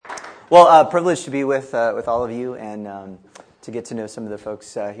Well, privileged to be with all of you and to get to know some of the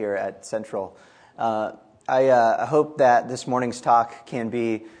folks here at Central. I hope that this morning's talk can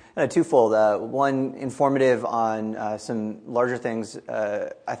be twofold. One, informative on some larger things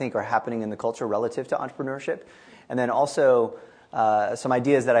I think are happening in the culture relative to entrepreneurship, and then also some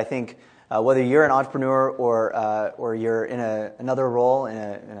ideas that I think whether you're an entrepreneur or you're in another role in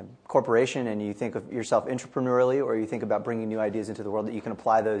a corporation and you think of yourself entrepreneurially, or you think about bringing new ideas into the world, that you can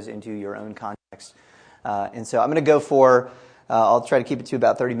apply those into your own context. And so I'm going to go for, I'll try to keep it to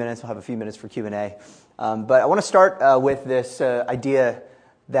about 30 minutes. I'll have a few minutes for Q&A. But I want to start with this idea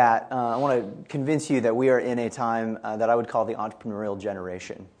that I want to convince you that we are in a time that I would call the entrepreneurial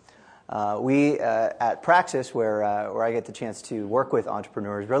generation. We at Praxis, where I get the chance to work with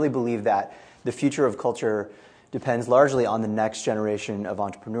entrepreneurs, really believe that the future of culture depends largely on the next generation of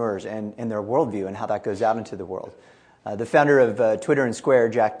entrepreneurs and their worldview and how that goes out into the world. The founder of Twitter and Square,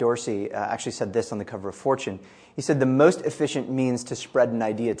 Jack Dorsey, actually said this on the cover of Fortune. He said, "The most efficient means to spread an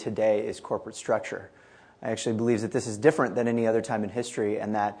idea today is corporate structure." I actually believe that this is different than any other time in history,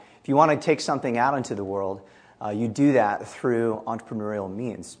 and that if you want to take something out into the world, you do that through entrepreneurial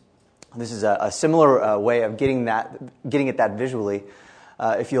means. This is a similar way of getting at that visually.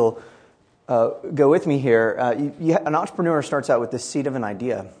 If you'll go with me here, an entrepreneur starts out with the seed of an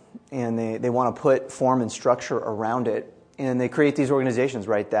idea, and they want to put form and structure around it, and they create these organizations,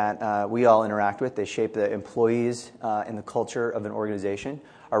 right, that we all interact with. They shape the employees and the culture of an organization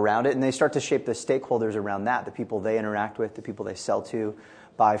around it, and they start to shape the stakeholders around that, the people they interact with, the people they sell to,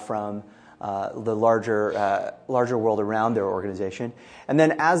 buy from, the larger world around their organization. And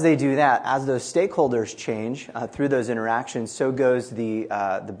then as they do that, as those stakeholders change through those interactions, so goes the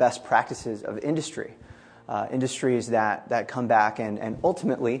best practices of industry. Industries that come back and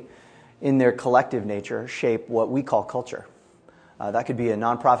ultimately, in their collective nature, shape what we call culture. That could be a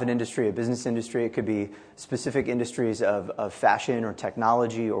nonprofit industry, a business industry. It could be specific industries of fashion or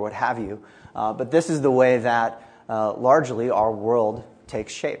technology or what have you. But this is the way that largely our world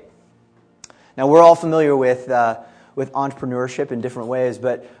takes shape. Now, we're all familiar with entrepreneurship in different ways,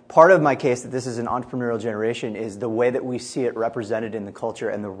 but part of my case that this is an entrepreneurial generation is the way that we see it represented in the culture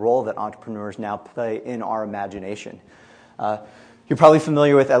and the role that entrepreneurs now play in our imagination. You're probably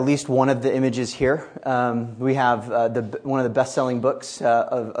familiar with at least one of the images here. We have one of the best-selling books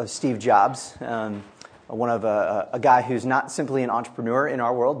of Steve Jobs, one of a guy who's not simply an entrepreneur in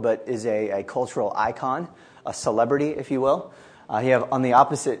our world, but is a cultural icon, a celebrity, if you will. You have on the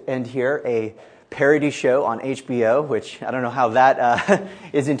opposite end here a parody show on HBO, which I don't know how that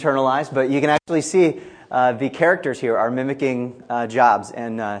is internalized, but you can actually see the characters here are mimicking Jobs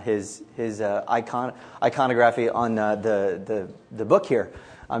and his iconography on the book here.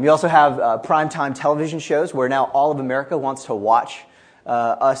 You also have primetime television shows where now all of America wants to watch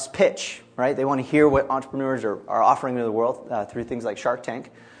us pitch, right? They want to hear what entrepreneurs are offering to the world through things like Shark Tank.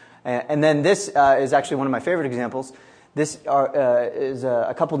 And then this is actually one of my favorite examples. This is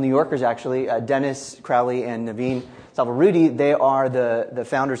a couple New Yorkers, actually, Dennis Crowley and Naveen Salvarudi. They are the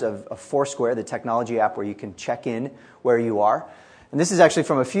founders of Foursquare, the technology app where you can check in where you are. And this is actually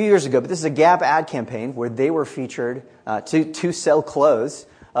from a few years ago, but this is a Gap ad campaign where they were featured to sell clothes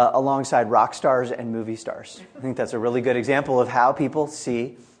alongside rock stars and movie stars. I think that's a really good example of how people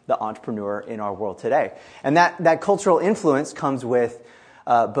see the entrepreneur in our world today. And that cultural influence comes with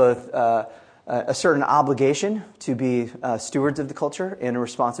both a certain obligation to be stewards of the culture and a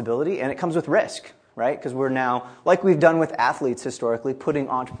responsibility, and it comes with risk, right? Because we're now, like we've done with athletes historically, putting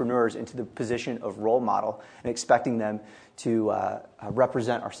entrepreneurs into the position of role model and expecting them to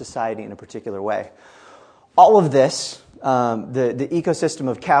represent our society in a particular way. All of this, the ecosystem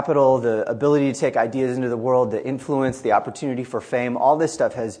of capital, the ability to take ideas into the world, the influence, the opportunity for fame, all this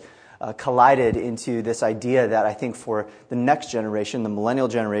stuff has collided into this idea that I think for the next generation, the millennial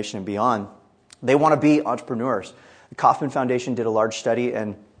generation and beyond, they want to be entrepreneurs. The Kauffman Foundation did a large study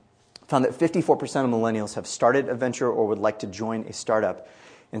and found that 54% of millennials have started a venture or would like to join a startup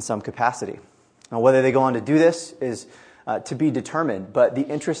in some capacity. Now, whether they go on to do this is to be determined, but the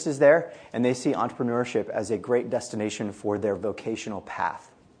interest is there, and they see entrepreneurship as a great destination for their vocational path.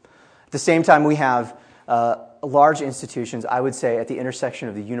 At the same time, we have large institutions, I would say, at the intersection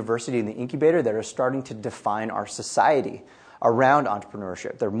of the university and the incubator that are starting to define our society around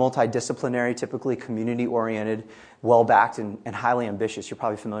entrepreneurship. They're multidisciplinary, typically community-oriented, well-backed, and highly ambitious. You're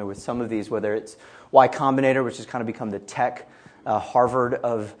probably familiar with some of these, whether it's Y Combinator, which has kind of become the tech Harvard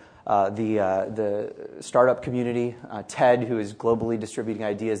of the startup community, TED, who is globally distributing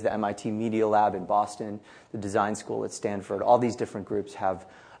ideas, the MIT Media Lab in Boston, the Design School at Stanford. All these different groups have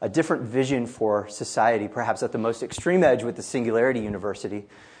a different vision for society, perhaps at the most extreme edge with the Singularity University,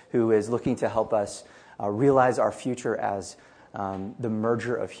 who is looking to help us realize our future as the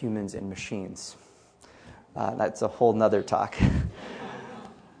merger of humans and machines. That's a whole nother talk.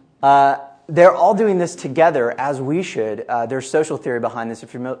 They're all doing this together, as we should. There's social theory behind this.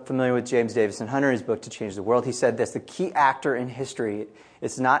 If you're familiar with James Davison Hunter, his book, To Change the World, he said this: the key actor in history,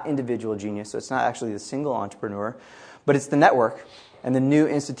 it's not individual genius, so it's not actually the single entrepreneur, but it's the network and the new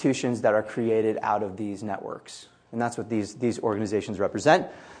institutions that are created out of these networks. And that's what these organizations represent.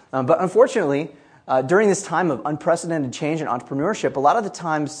 But unfortunately, during this time of unprecedented change in entrepreneurship, a lot of the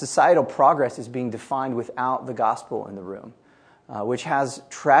times societal progress is being defined without the gospel in the room, which has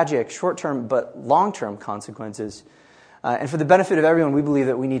tragic short-term but long-term consequences. And for the benefit of everyone, we believe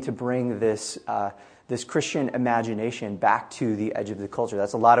that we need to bring this Christian imagination back to the edge of the culture.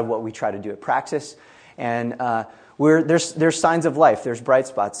 That's a lot of what we try to do at Praxis. And there's signs of life. There's bright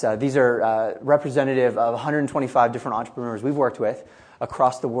spots. These are representative of 125 different entrepreneurs we've worked with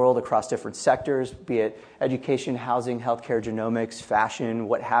across the world, across different sectors, be it education, housing, healthcare, genomics, fashion,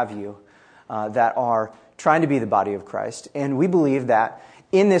 what have you, that are trying to be the body of Christ. And we believe that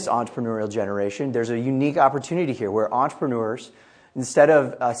in this entrepreneurial generation, there's a unique opportunity here where entrepreneurs, instead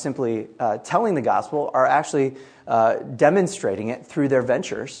of simply telling the gospel, are actually demonstrating it through their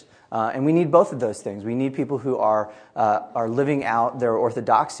ventures. And we need both of those things. We need people who are living out their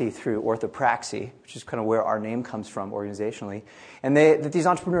orthodoxy through orthopraxy, which is kind of where our name comes from organizationally. And that these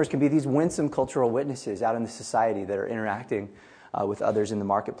entrepreneurs can be these winsome cultural witnesses out in the society that are interacting with others in the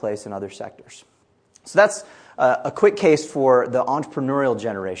marketplace and other sectors. So that's a quick case for the entrepreneurial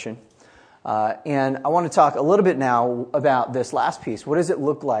generation. And I want to talk a little bit now about this last piece. What does it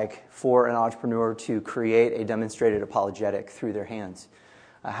look like for an entrepreneur to create a demonstrated apologetic through their hands?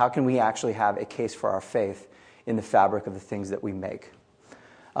 How can we actually have a case for our faith in the fabric of the things that we make?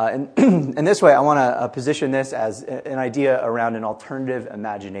 And in this way, I want to position this as an idea around an alternative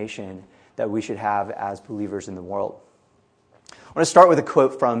imagination that we should have as believers in the world. I want to start with a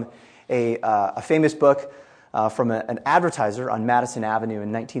quote from a famous book from an advertiser on Madison Avenue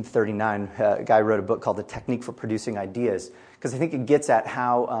in 1939. A guy wrote a book called The Technique for Producing Ideas, because I think it gets at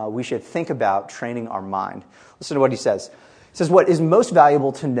how we should think about training our mind. Listen to what he says. He says, what is most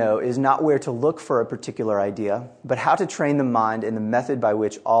valuable to know is not where to look for a particular idea, but how to train the mind in the method by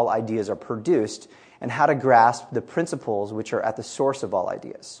which all ideas are produced and how to grasp the principles which are at the source of all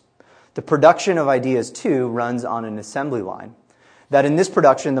ideas. The production of ideas, too, runs on an assembly line. That in this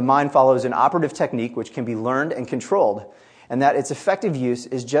production, the mind follows an operative technique which can be learned and controlled, and that its effective use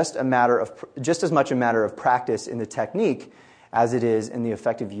is just as much a matter of practice in the technique as it is in the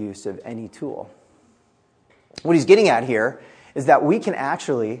effective use of any tool. What he's getting at here is that we can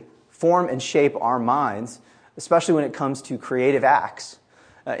actually form and shape our minds, especially when it comes to creative acts,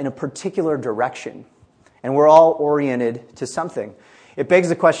 in a particular direction. And we're all oriented to something. It begs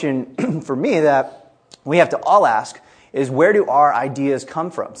the question for me that we have to all ask is, where do our ideas come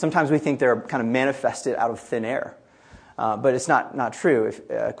from? Sometimes we think they're kind of manifested out of thin air. But it's not true,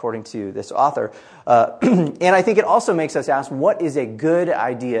 according to this author. And I think it also makes us ask, what is a good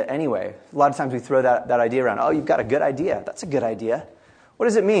idea anyway? A lot of times we throw that idea around. Oh, you've got a good idea. That's a good idea. What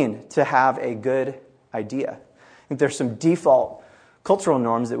does it mean to have a good idea? I think there's some default cultural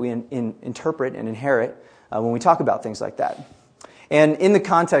norms that we interpret and inherit when we talk about things like that. And in the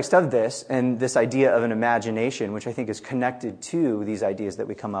context of this, and this idea of an imagination, which I think is connected to these ideas that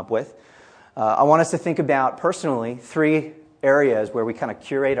we come up with, I want us to think about, personally, 3 areas where we kind of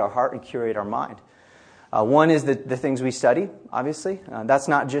curate our heart and curate our mind. One is the things we study, obviously. That's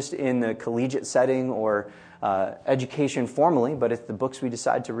not just in the collegiate setting or education formally, but it's the books we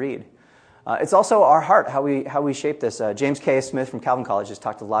decide to read. It's also our heart, how we shape this. James K. Smith from Calvin College has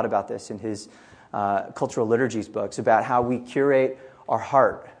talked a lot about this in his cultural liturgies books, about how we curate our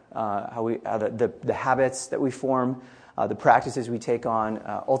heart, the habits that we form, the practices we take on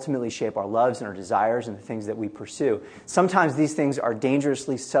ultimately shape our loves and our desires and the things that we pursue. Sometimes these things are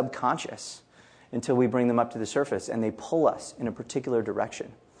dangerously subconscious until we bring them up to the surface, and they pull us in a particular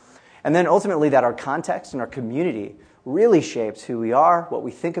direction. And then ultimately that our context and our community really shapes who we are, what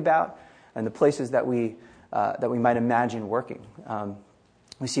we think about, and the places that we might imagine working.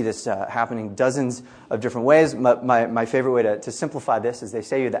 We see this happening dozens of different ways. My favorite way to simplify this is they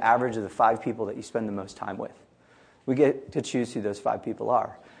say you're the average of the 5 people that you spend the most time with. We get to choose who those 5 people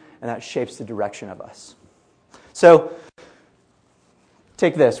are, and that shapes the direction of us. So,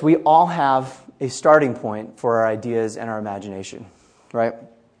 take this. We all have a starting point for our ideas and our imagination, right?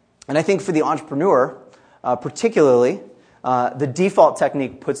 And I think for the entrepreneur, particularly, the default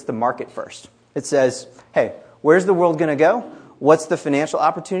technique puts the market first. It says, hey, where's the world going to go? What's the financial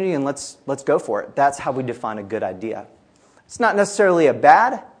opportunity? And let's go for it. That's how we define a good idea. It's not necessarily a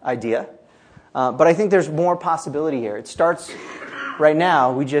bad idea, but I think there's more possibility here. It starts right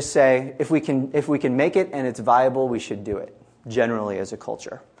now. We just say, if we can make it and it's viable, we should do it, generally as a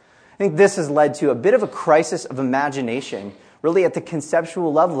culture. I think this has led to a bit of a crisis of imagination, really at the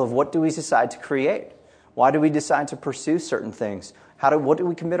conceptual level of what do we decide to create? Why do we decide to pursue certain things? What do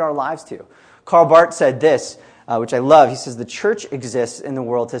we commit our lives to? Karl Barth said this, which I love. He says, the church exists in the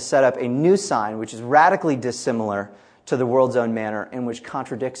world to set up a new sign which is radically dissimilar to the world's own manner and which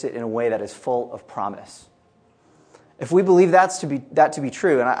contradicts it in a way that is full of promise. If we believe that to be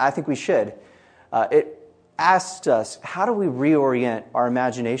true, and I think we should, it asks us, how do we reorient our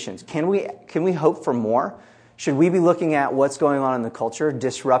imaginations? Can we hope for more? Should we be looking at what's going on in the culture,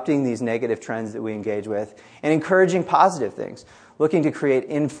 disrupting these negative trends that we engage with, and encouraging positive things, looking to create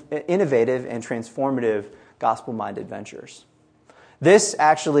innovative and transformative gospel-minded ventures? This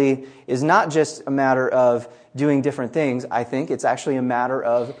actually is not just a matter of doing different things. I think it's actually a matter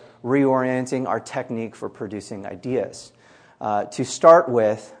of reorienting our technique for producing ideas. To start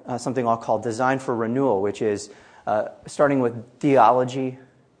with something I'll call design for renewal, which is starting with theology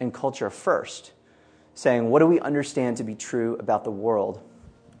and culture first, saying what do we understand to be true about the world,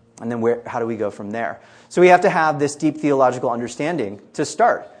 and then how do we go from there? So we have to have this deep theological understanding to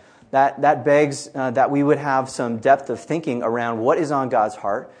start. That begs that we would have some depth of thinking around what is on God's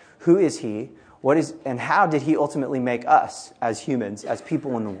heart, who is He, and how did He ultimately make us as humans, as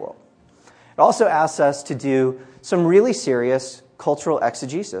people in the world. It also asks us to do some really serious cultural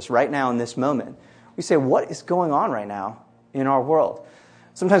exegesis right now in this moment. We say, what is going on right now in our world?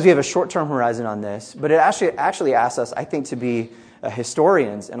 Sometimes we have a short-term horizon on this, but it actually asks us, I think, to be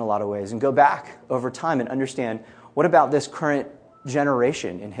historians in a lot of ways and go back over time and understand what about this current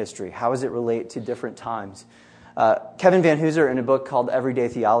generation in history? How does it relate to different times? Kevin Van Hooser, in a book called Everyday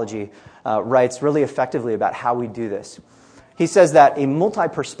Theology, writes really effectively about how we do this. He says that a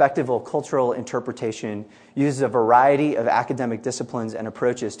multi-perspectival cultural interpretation uses a variety of academic disciplines and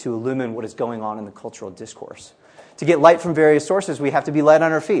approaches to illumine what is going on in the cultural discourse. To get light from various sources, we have to be light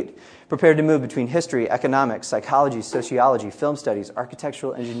on our feet, prepared to move between history, economics, psychology, sociology, film studies,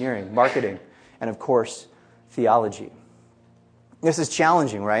 architectural engineering, marketing, and of course, theology. This is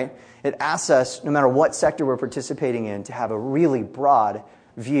challenging, right? It asks us, no matter what sector we're participating in, to have a really broad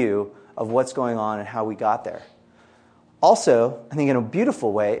view of what's going on and how we got there. Also, I think in a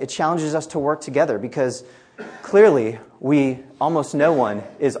beautiful way, it challenges us to work together because clearly almost no one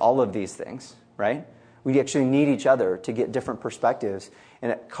is all of these things, right? We actually need each other to get different perspectives,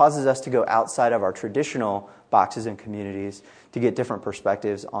 and it causes us to go outside of our traditional boxes and communities to get different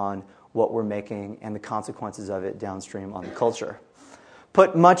perspectives on what we're making and the consequences of it downstream on the culture.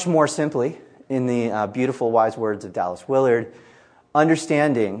 Put much more simply, in the beautiful wise words of Dallas Willard,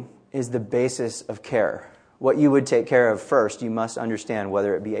 understanding is the basis of care. What you would take care of first, you must understand,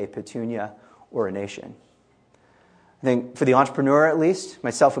 whether it be a petunia or a nation. I think for the entrepreneur, at least,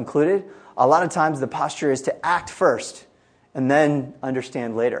 myself included, a lot of times the posture is to act first and then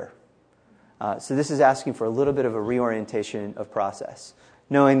understand later. So this is asking for a little bit of a reorientation of process,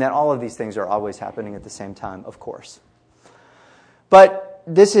 knowing that all of these things are always happening at the same time, of course. But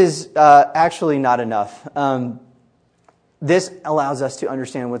this is actually not enough. This allows us to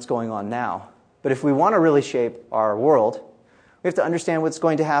understand what's going on now. But if we want to really shape our world, we have to understand what's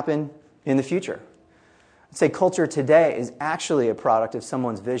going to happen in the future. I'd say culture today is actually a product of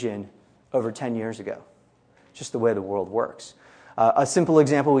someone's vision over 10 years ago, just the way the world works. A simple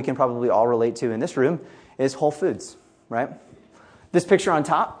example we can probably all relate to in this room is Whole Foods, right? This picture on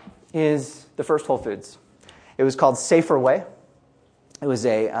top is the first Whole Foods. It was called Safer Way. It was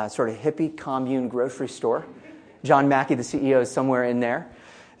a sort of hippie commune grocery store. John Mackey, the CEO, is somewhere in there.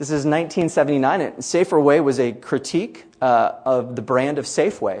 This is 1979, and Safer Way was a critique of the brand of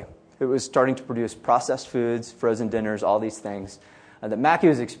Safeway. It was starting to produce processed foods, frozen dinners, all these things that Mackey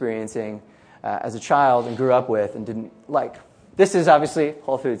was experiencing as a child and grew up with and didn't like. This is obviously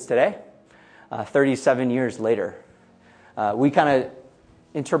Whole Foods today, 37 years later. We kind of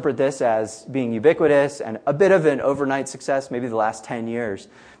interpret this as being ubiquitous and a bit of an overnight success, maybe the last 10 years.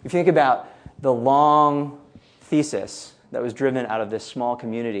 If you think about the long thesis that was driven out of this small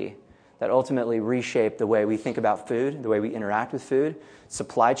community that ultimately reshaped the way we think about food, the way we interact with food,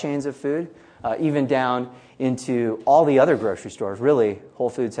 supply chains of food, even down into all the other grocery stores. Really, Whole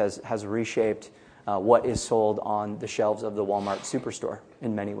Foods has reshaped what is sold on the shelves of the Walmart superstore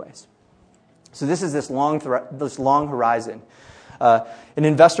in many ways. So this is this long horizon. An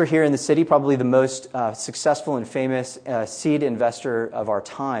investor here in the city, probably the most successful and famous seed investor of our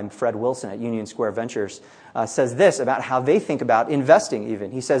time, Fred Wilson at Union Square Ventures, says this about how they think about investing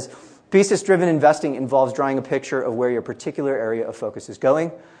even. He says, Thesis-driven investing involves drawing a picture of where your particular area of focus is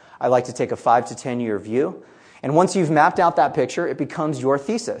going. I like to take a 5 to 10 year view. And once you've mapped out that picture, it becomes your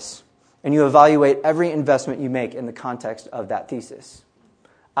thesis. And you evaluate every investment you make in the context of that thesis.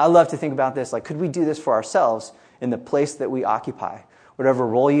 I love to think about this like, could we do this for ourselves in the place that we occupy? Whatever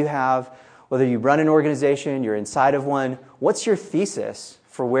role you have, whether you run an organization, you're inside of one, what's your thesis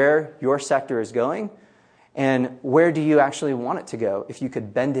for where your sector is going? And where do you actually want it to go if you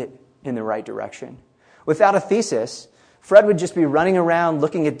could bend it in the right direction? Without a thesis, Fred would just be running around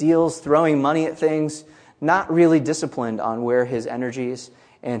looking at deals, throwing money at things, not really disciplined on where his energies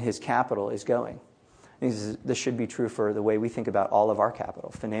and his capital is going. This should be true for the way we think about all of our capital: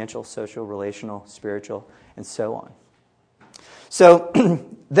 financial, social, relational, spiritual, and so on. So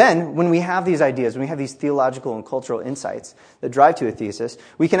then, when we have these ideas, when we have these theological and cultural insights that drive to a thesis,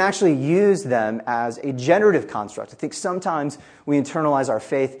 we can actually use them as a generative construct. I think sometimes we internalize our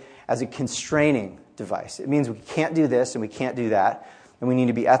faith as a constraining device. It means we can't do this and we can't do that, and we need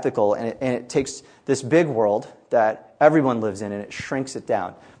to be ethical, and it takes this big world that everyone lives in and it shrinks it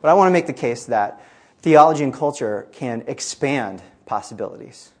down. But I want to make the case that theology and culture can expand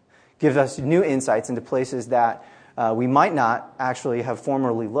possibilities, give us new insights into places that we might not actually have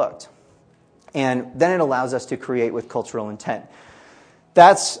formerly looked. And then it allows us to create with cultural intent.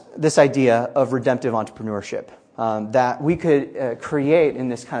 That's this idea of redemptive entrepreneurship, that we could create in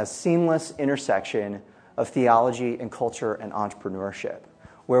this kind of seamless intersection of theology and culture and entrepreneurship,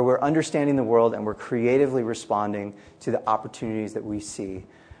 where we're understanding the world and we're creatively responding to the opportunities that we see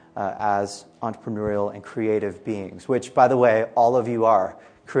as entrepreneurial and creative beings, which, by the way, all of you are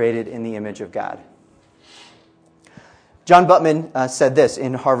created in the image of God. John Buttman said this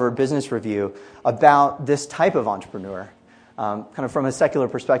in Harvard Business Review about this type of entrepreneur, kind of from a secular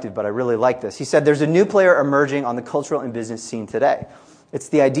perspective, but I really like this. He said, there's a new player emerging on the cultural and business scene today. It's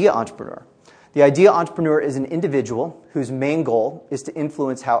the idea entrepreneur. The idea entrepreneur is an individual whose main goal is to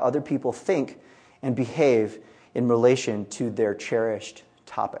influence how other people think and behave in relation to their cherished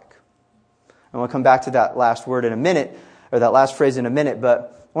topic. I want to come back to that last word in a minute, or that last phrase in a minute,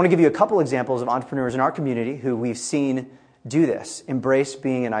 but I want to give you a couple examples of entrepreneurs in our community who we've seen do this, embrace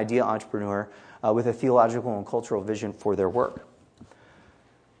being an idea entrepreneur with a theological and cultural vision for their work.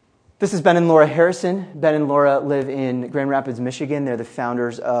 This is Ben and Laura Harrison. Ben and Laura live in Grand Rapids, Michigan. They're the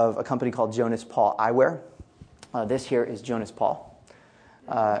founders of a company called Jonas Paul Eyewear. This here is Jonas Paul.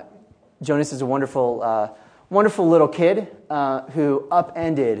 Jonas is a wonderful little kid who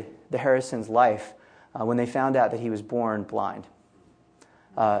upended the Harrisons' life when they found out that he was born blind.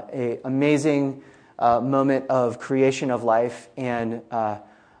 An amazing moment of creation of life and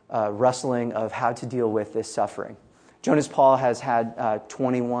wrestling of how to deal with this suffering. Jonas Paul has had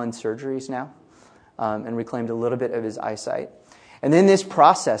 21 surgeries now and reclaimed a little bit of his eyesight. And in this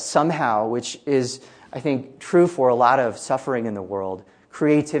process, somehow, which is, I think, true for a lot of suffering in the world,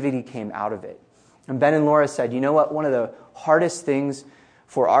 creativity came out of it. And Ben and Laura said, you know what, one of the hardest things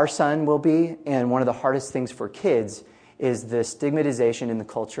for our son will be, and one of the hardest things for kids, is the stigmatization in the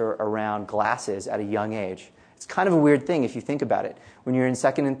culture around glasses at a young age. It's kind of a weird thing if you think about it. When you're in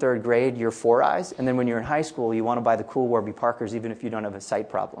second and third grade, you're 4 eyes, and then when you're in high school, you want to buy the cool Warby Parkers even if you don't have a sight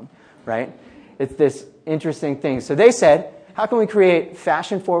problem, right? It's this interesting thing. So they said, how can we create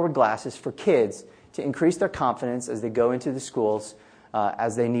fashion-forward glasses for kids to increase their confidence as they go into the schools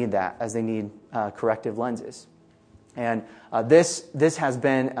as they need corrective lenses? And this has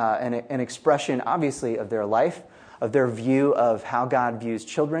been an expression, obviously, of their life, of their view of how God views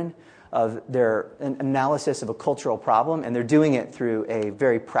children, of their analysis of a cultural problem, and they're doing it through a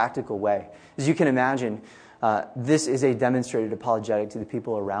very practical way. As you can imagine, this is a demonstrated apologetic to the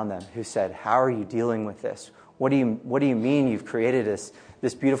people around them who said, how are you dealing with this? What do you mean you've created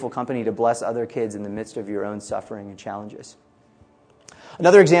this beautiful company to bless other kids in the midst of your own suffering and challenges?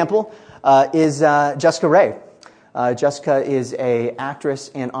 Another example is Jessica Ray. Jessica is an actress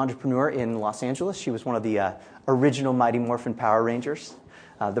and entrepreneur in Los Angeles. She was one of the original Mighty Morphin Power Rangers,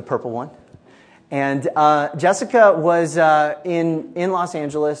 the purple one. And Jessica was in Los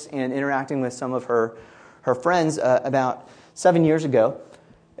Angeles and interacting with some of her friends about 7 years ago,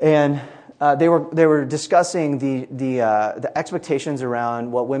 and they were discussing the expectations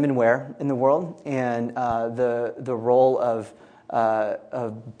around what women wear in the world and the role of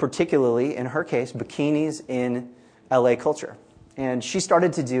particularly in her case bikinis in LA culture. And she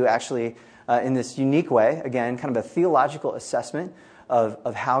started to do actually in this unique way, again, kind of a theological assessment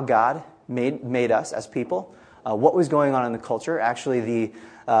of how God made us as people, what was going on in the culture. Actually, the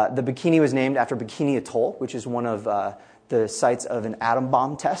bikini was named after Bikini Atoll, which is one of the sites of an atom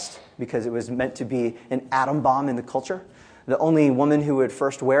bomb test, because it was meant to be an atom bomb in the culture. The only woman who would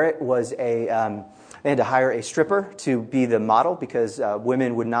first wear it was they had to hire a stripper to be the model because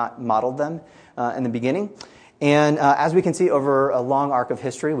women would not model them in the beginning. And as we can see over a long arc of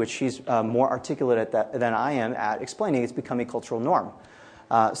history, which she's more articulate at that than I am at explaining, it's become a cultural norm.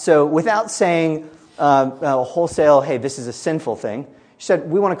 So without saying wholesale, hey, this is a sinful thing, she said,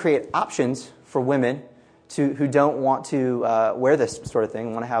 we want to create options for women who don't want to wear this sort of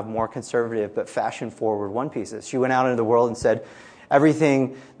thing, want to have more conservative but fashion-forward one pieces. She went out into the world and said,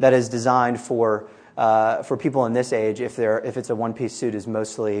 everything that is designed for people in this age, if it's a one-piece suit, is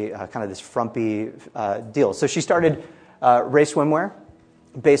mostly kind of this frumpy deal. So she started Ray Swimwear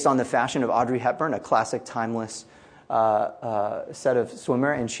based on the fashion of Audrey Hepburn, a classic, timeless set of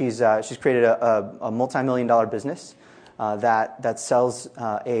swimwear, and she's created a multi-million-dollar business that sells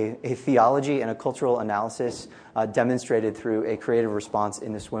a theology and a cultural analysis demonstrated through a creative response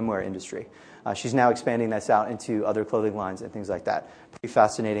in the swimwear industry. She's now expanding this out into other clothing lines and things like that. Pretty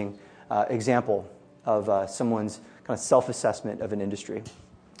fascinating example of someone's kind of self-assessment of an industry.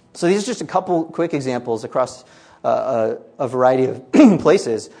 So these are just a couple quick examples across a variety of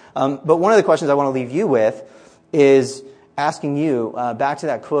places. But one of the questions I want to leave you with is asking you, back to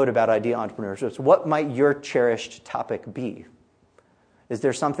that quote about idea entrepreneurship, what might your cherished topic be? Is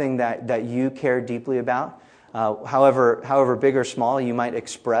there something that you care deeply about? However big or small, you might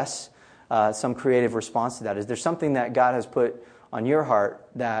express some creative response to that. Is there something that God has put on your heart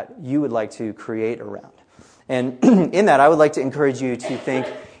that you would like to create around? And in that, I would like to encourage you to think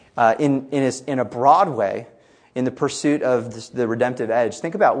in a broad way, in the pursuit of the redemptive edge.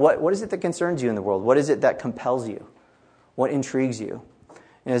 Think about what is it that concerns you in the world? What is it that compels you? What intrigues you?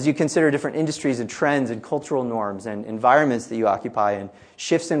 And as you consider different industries and trends and cultural norms and environments that you occupy and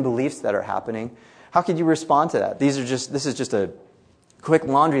shifts in beliefs that are happening, how could you respond to that? This is just a quick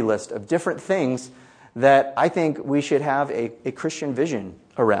laundry list of different things that I think we should have a Christian vision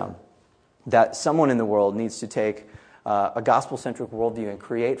around, that someone in the world needs to take a gospel-centric worldview and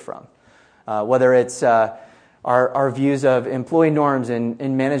create from. Whether it's our views of employee norms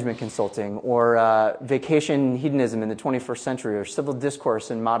in management consulting, or vacation hedonism in the 21st century, or civil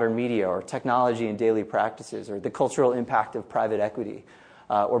discourse in modern media, or technology in daily practices, or the cultural impact of private equity,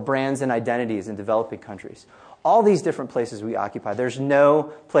 or brands and identities in developing countries. All these different places we occupy. There's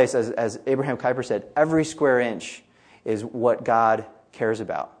no place, as Abraham Kuyper said, every square inch is what God cares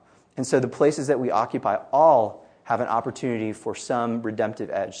about. And so the places that we occupy all have an opportunity for some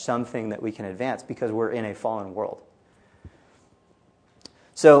redemptive edge, something that we can advance because we're in a fallen world.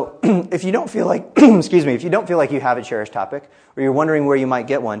 So if you don't feel like, if you don't feel like you have a cherished topic, or you're wondering where you might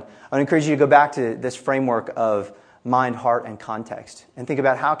get one, I would encourage you to go back to this framework of mind, heart, and context, and think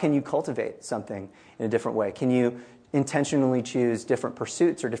about how can you cultivate something in a different way. Can you intentionally choose different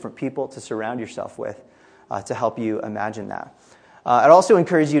pursuits or different people to surround yourself with to help you imagine that? I'd also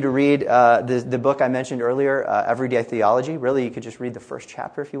encourage you to read the book I mentioned earlier, Everyday Theology. Really, you could just read the first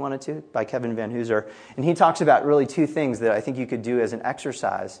chapter if you wanted to, by Kevin Van Hooser. And he talks about really two things that I think you could do as an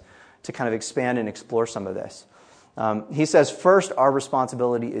exercise to kind of expand and explore some of this. He says, first, our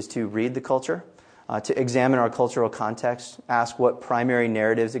responsibility is to read the culture, to examine our cultural context, ask what primary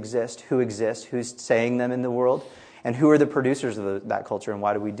narratives exist, who's saying them in the world, and who are the producers of that culture, and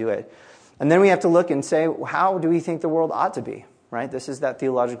why do we do it. And then we have to look and say, how do we think the world ought to be? Right? This is that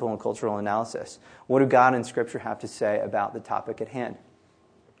theological and cultural analysis. What do God and Scripture have to say about the topic at hand?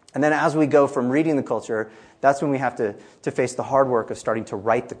 And then as we go from reading the culture, that's when we have to face the hard work of starting to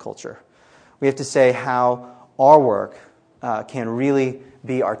write the culture. We have to say how our work can really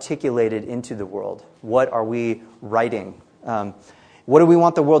be articulated into the world. What are we writing? What do we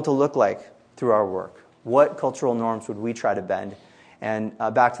want the world to look like through our work? What cultural norms would we try to bend? And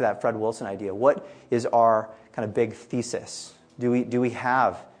back to that Fred Wilson idea, what is our kind of big thesis? Do we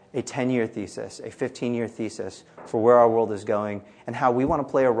have a 10-year thesis, a 15-year thesis for where our world is going and how we want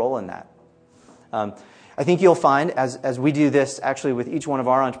to play a role in that? I think you'll find, as we do this actually with each one of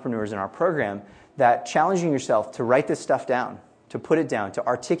our entrepreneurs in our program, that challenging yourself to write this stuff down, to put it down, to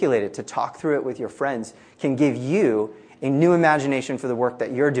articulate it, to talk through it with your friends can give you a new imagination for the work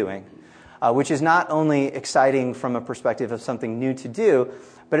that you're doing, which is not only exciting from a perspective of something new to do,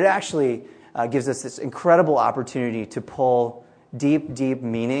 but it actually gives us this incredible opportunity to pull deep, deep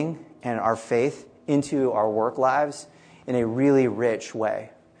meaning and our faith into our work lives in a really rich way.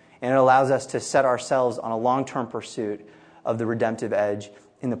 And it allows us to set ourselves on a long-term pursuit of the redemptive edge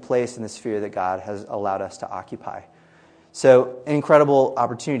in the place and the sphere that God has allowed us to occupy. So, an incredible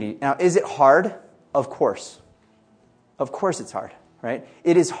opportunity. Now, is it hard? Of course. Of course it's hard, right?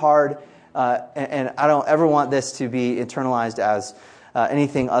 It is hard, and I don't ever want this to be internalized as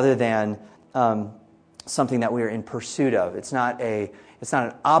anything other than something that we are in pursuit of. It's not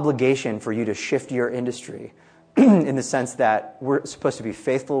an obligation for you to shift your industry in the sense that we're supposed to be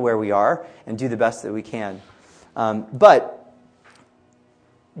faithful where we are and do the best that we can. But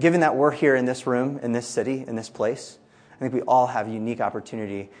given that we're here in this room, in this city, in this place, I think we all have a unique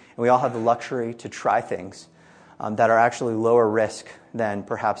opportunity, and we all have the luxury to try things that are actually lower risk than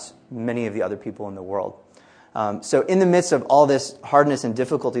perhaps many of the other people in the world. So in the midst of all this hardness and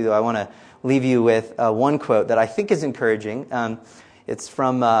difficulty, though, I want to leave you with one quote that I think is encouraging. It's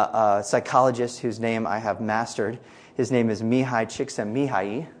from a psychologist whose name I have mastered. His name is Mihai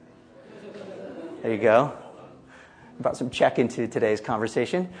Csikszentmihalyi. There you go. Brought some check into today's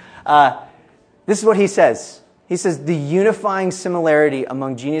conversation. This is what he says. He says, the unifying similarity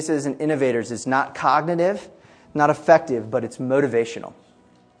among geniuses and innovators is not cognitive, not effective, but it's motivational.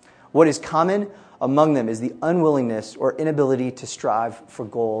 What is common among them is the unwillingness or inability to strive for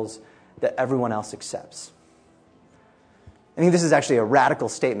goals that everyone else accepts. I think this is actually a radical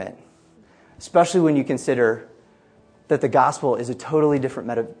statement, especially when you consider that the gospel is a totally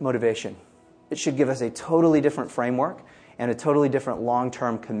different motivation. It should give us a totally different framework and a totally different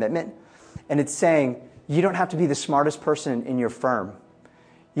long-term commitment. And it's saying you don't have to be the smartest person in your firm.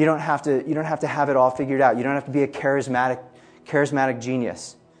 You don't have to have it all figured out. You don't have to be a charismatic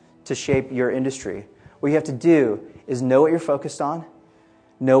genius to shape your industry. What you have to do is know what you're focused on,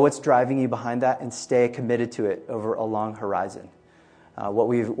 know what's driving you behind that, and stay committed to it over a long horizon. What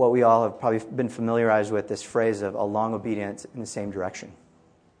we all have probably been familiarized with, this phrase of a long obedience in the same direction.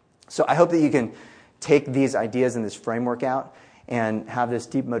 So I hope that you can take these ideas and this framework out and have this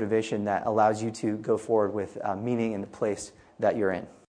deep motivation that allows you to go forward with meaning in the place that you're in.